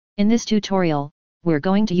In this tutorial, we're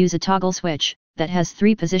going to use a toggle switch that has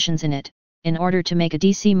 3 positions in it, in order to make a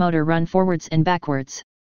DC motor run forwards and backwards.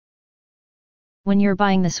 When you're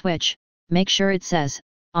buying the switch, make sure it says,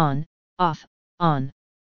 on, off, on.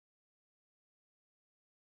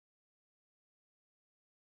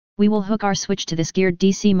 We will hook our switch to this geared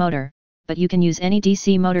DC motor, but you can use any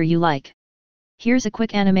DC motor you like. Here's a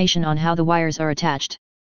quick animation on how the wires are attached.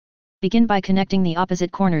 Begin by connecting the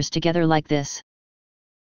opposite corners together like this.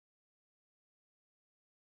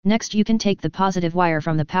 Next you can take the positive wire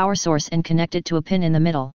from the power source and connect it to a pin in the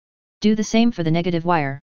middle. Do the same for the negative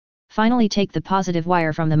wire. Finally take the positive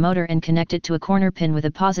wire from the motor and connect it to a corner pin with a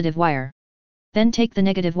positive wire. Then take the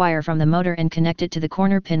negative wire from the motor and connect it to the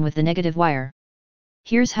corner pin with the negative wire.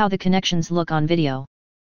 Here's how the connections look on video.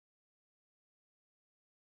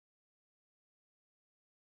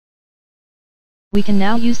 We can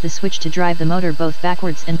now use the switch to drive the motor both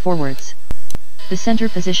backwards and forwards. The center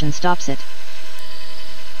position stops it.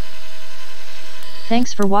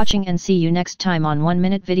 Thanks for watching and see you next time on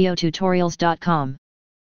 1MinuteVideoTutorials.com.